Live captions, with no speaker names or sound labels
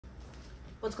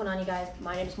What's going on, you guys?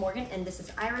 My name is Morgan and this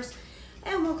is Iris,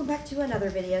 and welcome back to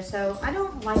another video. So I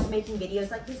don't like making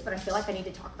videos like this, but I feel like I need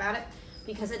to talk about it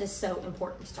because it is so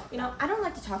important to talk about. You know, I don't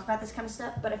like to talk about this kind of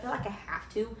stuff, but I feel like I have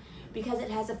to because it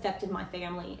has affected my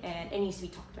family and it needs to be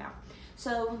talked about.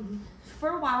 So for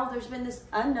a while, there's been this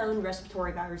unknown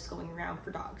respiratory virus going around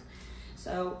for dogs.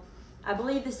 So I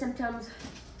believe the symptoms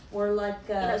were like,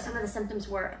 some of the symptoms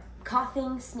were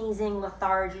coughing, sneezing,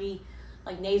 lethargy,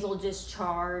 like nasal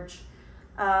discharge.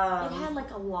 It had like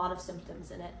a lot of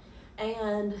symptoms in it,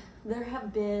 and there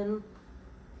have been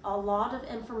a lot of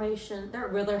information.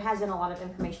 There has been a lot of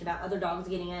information about other dogs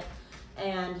getting it,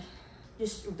 and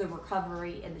just the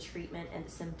recovery and the treatment and the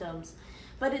symptoms,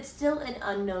 but it's still an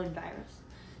unknown virus.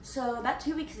 So about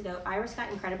 2 weeks ago, Iris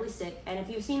got incredibly sick, and if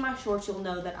you've seen my shorts, you'll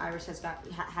know that Iris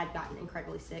had gotten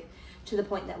incredibly sick to the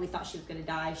point that we thought she was going to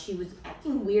die. She was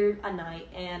acting weird a night,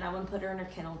 and I went and put her in her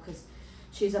kennel because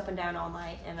she was up and down all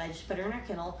night, and I just put her in her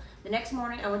kennel. The next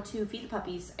morning, I went to feed the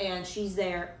puppies, and she's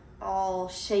there all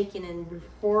shaken in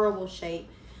horrible shape.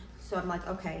 So I'm like,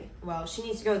 okay, well, she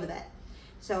needs to go to the vet.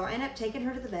 So I end up taking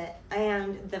her to the vet,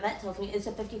 and the vet tells me it's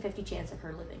a 50-50 chance of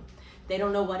her living. They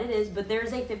don't know what it is, but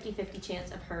there's a 50-50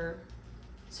 chance of her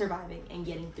surviving and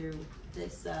getting through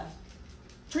this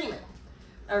treatment,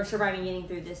 or surviving getting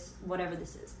through this, whatever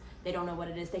this is. They don't know what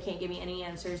it is. They can't give me any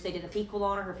answers. They did a fecal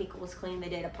on her. Her fecal was clean. They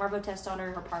did a parvo test on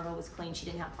her. Her parvo was clean. She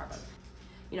didn't have parvo.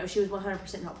 You know, she was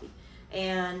 100% healthy.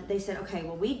 And they said, okay,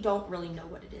 well, we don't really know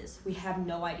what it is. We have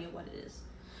no idea what it is.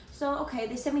 So, okay,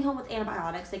 they sent me home with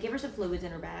antibiotics. They give her some fluids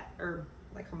in her back, or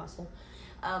like her muscle.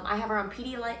 I have her on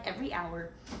Pedialyte every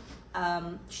hour.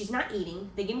 She's not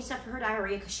eating. They give me stuff for her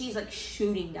diarrhea because she's like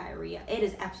shooting diarrhea. It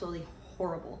is absolutely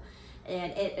horrible.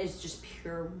 And it is just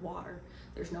pure water.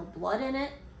 There's no blood in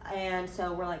it. And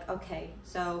so we're like, okay,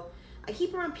 so I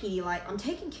keep her on Pedialyte. I'm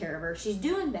taking care of her. She's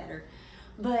doing better,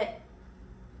 but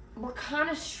we're kind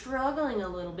of struggling a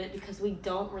little bit because we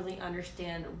don't really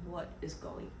understand what is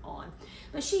going on.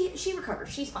 But she recovers.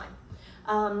 She's fine.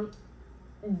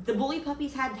 The bully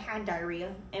puppies had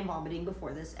diarrhea and vomiting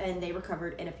before this, and they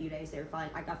recovered in a few days. They were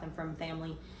fine. I got them from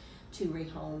family to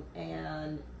rehome,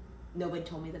 and nobody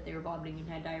told me that they were vomiting and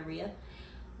had diarrhea.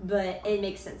 But it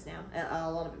makes sense now.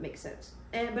 A lot of it makes sense.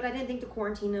 But I didn't think to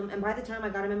quarantine them. And by the time I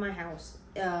got them in my house,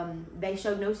 they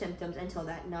showed no symptoms until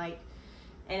that night.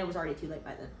 And it was already too late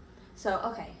by then. So,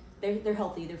 okay, they're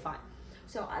healthy. They're fine.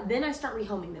 So then I start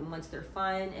rehoming them once they're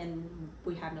fine and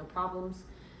we have no problems.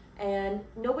 And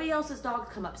nobody else's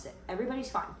dogs come up sick. Everybody's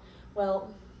fine.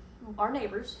 Well, our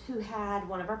neighbors who had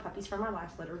one of our puppies from our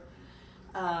last litter,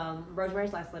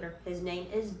 Rosemary's last litter, his name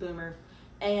is Boomer.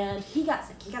 And he got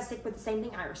sick. He got sick with the same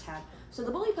thing Iris had. So the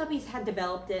bully puppies had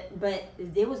developed it, but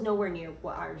it was nowhere near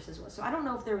what Iris's was. So I don't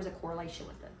know if there was a correlation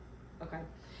with it. Okay.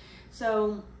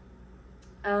 So,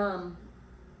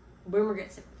 Boomer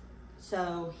gets sick.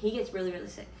 So he gets really, really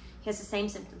sick. He has the same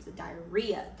symptoms, the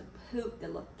diarrhea, the poop, the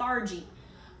lethargy.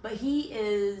 But he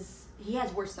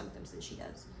has worse symptoms than she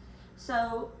does.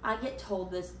 So I get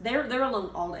told this. They're alone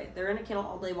all day. They're in a kennel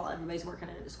all day while everybody's working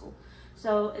into school.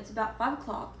 So it's about 5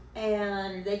 o'clock.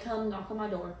 And they come knock on my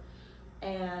door,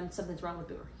 and something's wrong with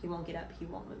Boomer. He won't get up. He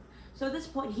won't move. So at this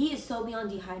point, he is so beyond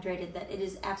dehydrated that it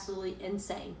is absolutely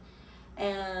insane.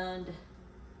 And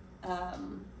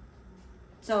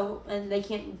and they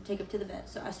can't take him to the vet.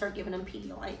 So I start giving him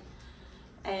Pedialyte,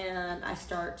 and I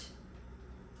start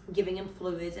giving him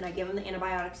fluids, and I give him the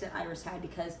antibiotics that Iris had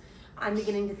because I'm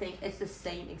beginning to think it's the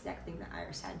same exact thing that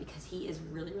Iris had because he is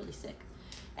really, really sick.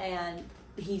 And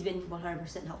he's been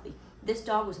 100% healthy. This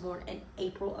dog was born in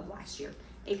April of last year,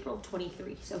 April of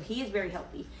 23. So he is very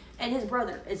healthy. And his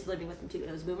brother is living with him too.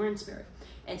 It was Boomer and Spirit.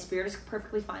 And Spirit is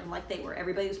perfectly fine like they were.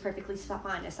 Everybody was perfectly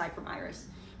fine aside from Iris.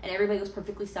 And everybody was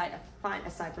perfectly fine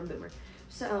aside from Boomer.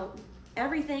 So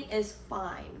everything is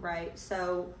fine, right?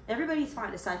 So everybody's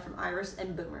fine aside from Iris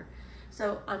and Boomer.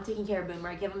 So I'm taking care of Boomer.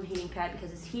 I give him a heating pad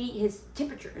because his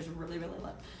temperature is really, really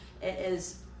low. It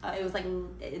was like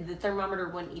the thermometer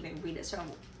wouldn't even read it. So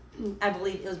I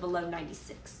believe it was below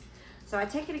 96. So I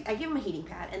give him a heating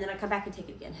pad, and then I come back and take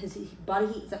it again. His body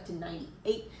heat is up to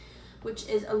 98, which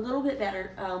is a little bit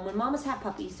better. When mamas have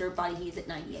puppies, their body heat is at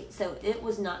 98. So it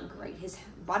was not great. His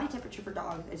body temperature for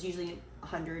dogs is usually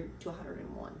 100 to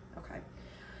 101. Okay.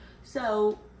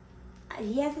 So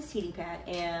he has this heating pad,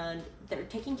 and they're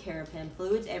taking care of him.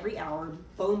 Fluids every hour,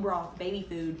 bone broth, baby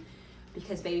food,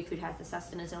 because baby food has the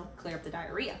sustenance and it'll clear up the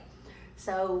diarrhea.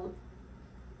 So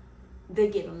they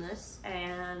give him this,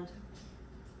 and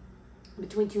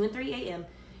between 2 and 3 a.m.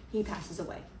 he passes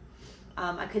away.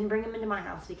 I couldn't bring them into my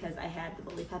house because I had the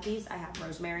bully puppies. I have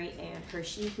Rosemary and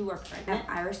Hershey, who are pregnant.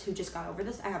 I have Iris, who just got over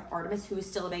this. I have Artemis, who is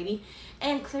still a baby.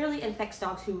 And clearly it affects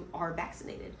dogs who are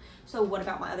vaccinated. So what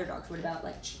about my other dogs? What about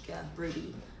like Chica,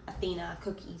 Ruby, Athena,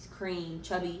 Cookies, Cream,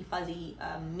 Chubby, Fuzzy,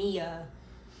 Mia,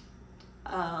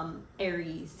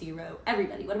 Aries, Zero,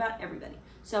 everybody? What about everybody?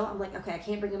 So I'm like, okay, I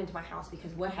can't bring them into my house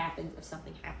because what happens if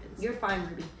something happens? You're fine,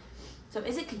 Ruby. So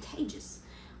is it contagious?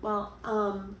 Well,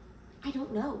 I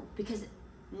don't know, because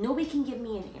nobody can give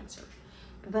me an answer.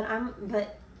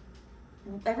 But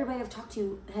everybody I've talked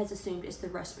to has assumed it's the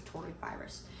respiratory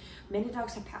virus. Many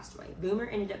dogs have passed away. Boomer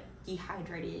ended up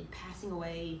dehydrated, passing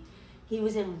away. He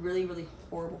was in really, really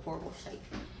horrible shape.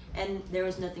 And there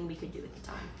was nothing we could do at the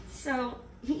time. So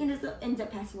he ends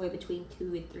up passing away between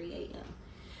 2 and 3 a.m.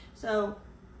 So,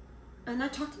 and I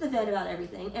talked to the vet about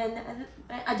everything, and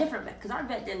a different vet, because our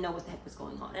vet didn't know what the heck was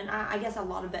going on. And I guess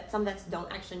some vets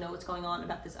don't actually know what's going on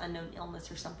about this unknown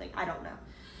illness or something. I don't know.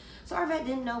 So our vet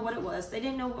didn't know what it was. They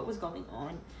didn't know what was going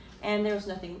on, and there was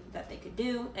nothing that they could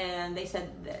do. And they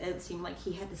said that it seemed like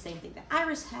he had the same thing that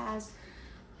Iris has,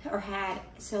 or had.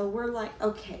 So we're like,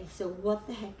 okay, so what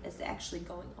the heck is actually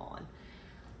going on?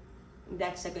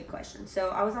 That's a good question. So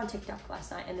I was on TikTok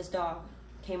last night, and this dog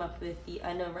came up with the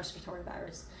unknown respiratory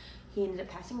virus. He ended up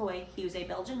passing away. He was a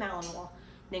Belgian Malinois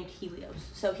named Helios.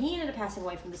 So he ended up passing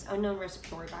away from this unknown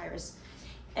respiratory virus.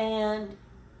 And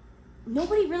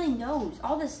nobody really knows.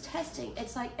 All this testing,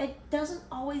 it's like, it doesn't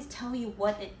always tell you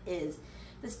what it is.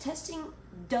 This testing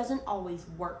doesn't always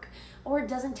work. Or it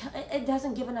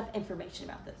doesn't give enough information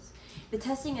about this. The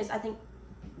testing is, I think,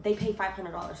 they pay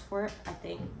 $500 for it, I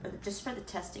think, just for the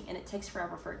testing. And it takes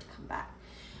forever for it to come back.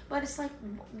 But it's like,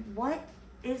 what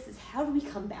is this? How do we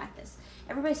combat this?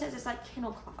 Everybody says it's like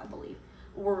kennel cough, I believe,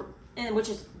 which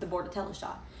is the Bordetella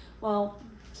shot. Well,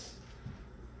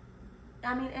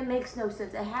 I mean, it makes no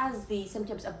sense. It has the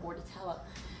symptoms of Bordetella,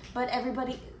 but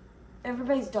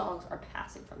everybody's dogs are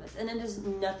passing from this, and it is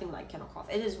nothing like kennel cough.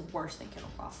 It is worse than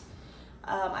kennel cough.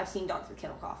 I've seen dogs with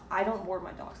kennel cough. I don't board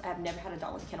my dogs. I have never had a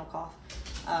dog with kennel cough.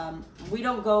 We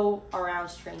don't go around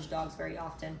strange dogs very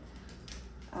often.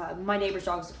 My neighbor's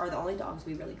dogs are the only dogs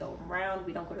we really go around.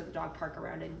 We don't go to the dog park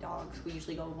around any dogs. We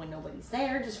usually go when nobody's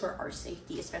there, just for our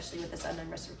safety, especially with this unknown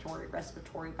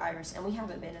respiratory virus. And we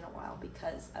haven't been in a while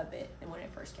because of it and when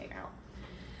it first came out.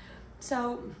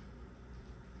 So,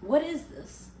 what is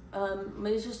this?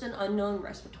 It's just an unknown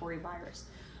respiratory virus.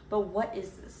 But what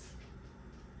is this?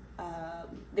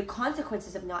 The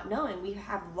consequences of not knowing, we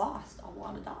have lost a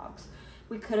lot of dogs.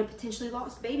 We could have potentially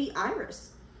lost baby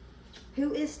Iris,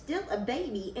 who is still a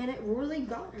baby, and it really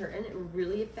got her, and it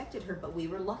really affected her, but we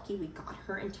were lucky. We got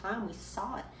her in time. We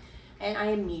saw it, and I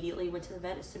immediately went to the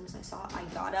vet as soon as I saw it. I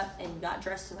got up and got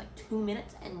dressed in like 2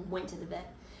 minutes and went to the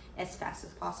vet as fast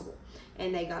as possible,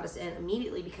 and they got us in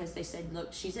immediately because they said,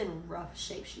 look, she's in rough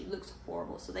shape. She looks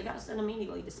horrible, so they got us in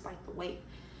immediately despite the weight.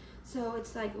 So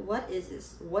it's like, what is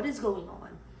this? What is going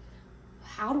on?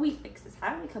 How do we fix this?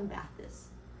 How do we combat this?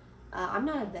 I'm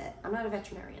not a vet. I'm not a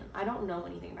veterinarian. I don't know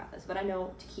anything about this, but I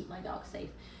know to keep my dog safe.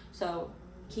 So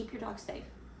keep your dog safe.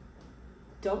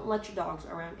 Don't let your dogs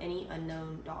around any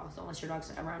unknown dogs. Don't let your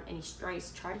dogs around any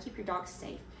strays. Try to keep your dogs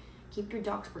safe. Keep your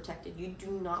dogs protected. You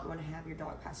do not want to have your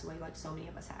dog pass away like so many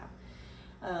of us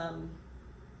have.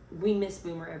 We miss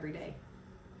Boomer every day.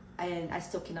 And I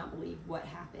still cannot believe what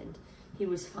happened. He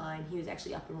was fine. He was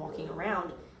actually up and walking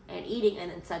around and eating,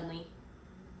 and then suddenly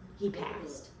he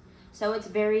passed. So it's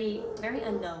very, very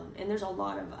unknown, and there's a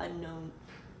lot of unknown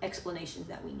explanations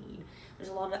that we need. There's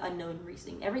a lot of unknown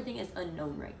reasoning. Everything is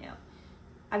unknown right now.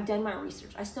 I've done my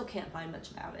research. I still can't find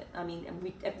much about it. I mean,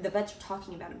 the vets are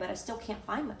talking about it, but I still can't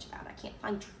find much about it. I can't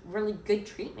find really good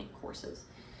treatment courses.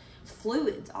 It's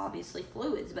fluids, obviously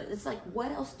fluids, but it's like,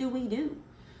 what else do we do?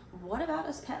 What about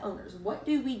us pet owners? What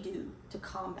do we do to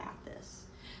combat this?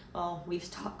 Well, we've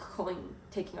stopped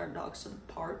taking our dogs to the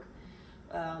park.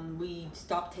 We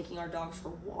stopped taking our dogs for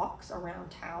walks around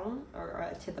town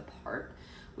or to the park.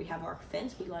 We have our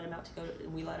fence. We let them out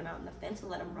we let them out in the fence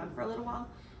and let them run for a little while,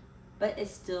 but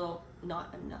it's still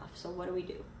not enough. So what do we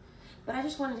do? But I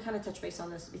just wanted to kind of touch base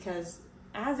on this because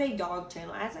as a dog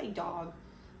channel, as a dog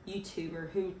YouTuber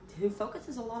who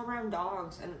focuses a lot around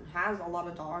dogs and has a lot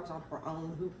of dogs on her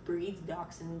own, who breeds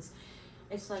dachshunds,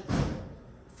 it's like,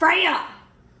 Freya!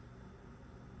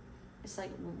 It's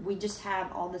like we just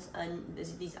have all these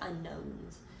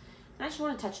unknowns. And I just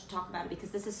want to talk about it because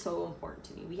this is so important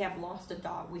to me. We have lost a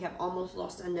dog. We have almost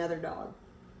lost another dog.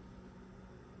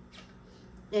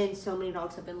 And so many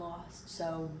dogs have been lost.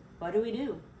 So what do we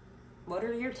do? What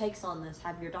are your takes on this?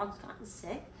 Have your dogs gotten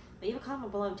sick? Leave a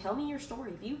comment below and tell me your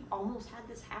story. If you've almost had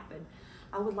this happen,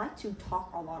 I would like to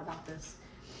talk a lot about this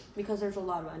because there's a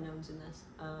lot of unknowns in this.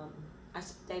 I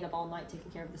stayed up all night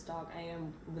taking care of this dog,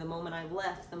 and the moment I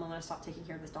left, the moment I stopped taking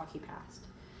care of this dog, he passed.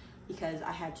 Because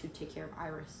I had to take care of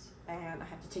Iris, and I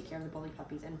had to take care of the bully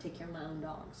puppies, and take care of my own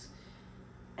dogs.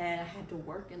 And I had to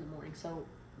work in the morning. So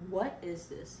what is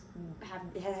this?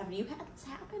 Have you had this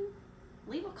happen?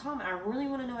 Leave a comment. I really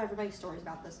want to know everybody's stories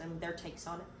about this and their takes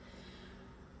on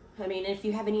it. I mean, if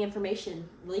you have any information,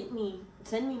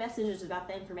 send me messages about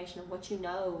the information of what you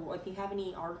know, or if you have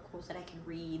any articles that I can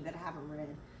read that I haven't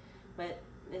read. But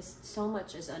so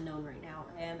much is unknown right now,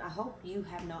 and I hope you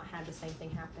have not had the same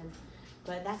thing happen.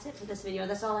 But that's it for this video.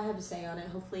 That's all I have to say on it.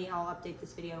 Hopefully I'll update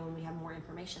this video when we have more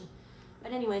information.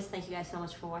 But anyways, thank you guys so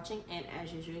much for watching, and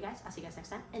as usual, guys, I'll see you guys next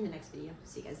time in the next video.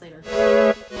 See you guys later.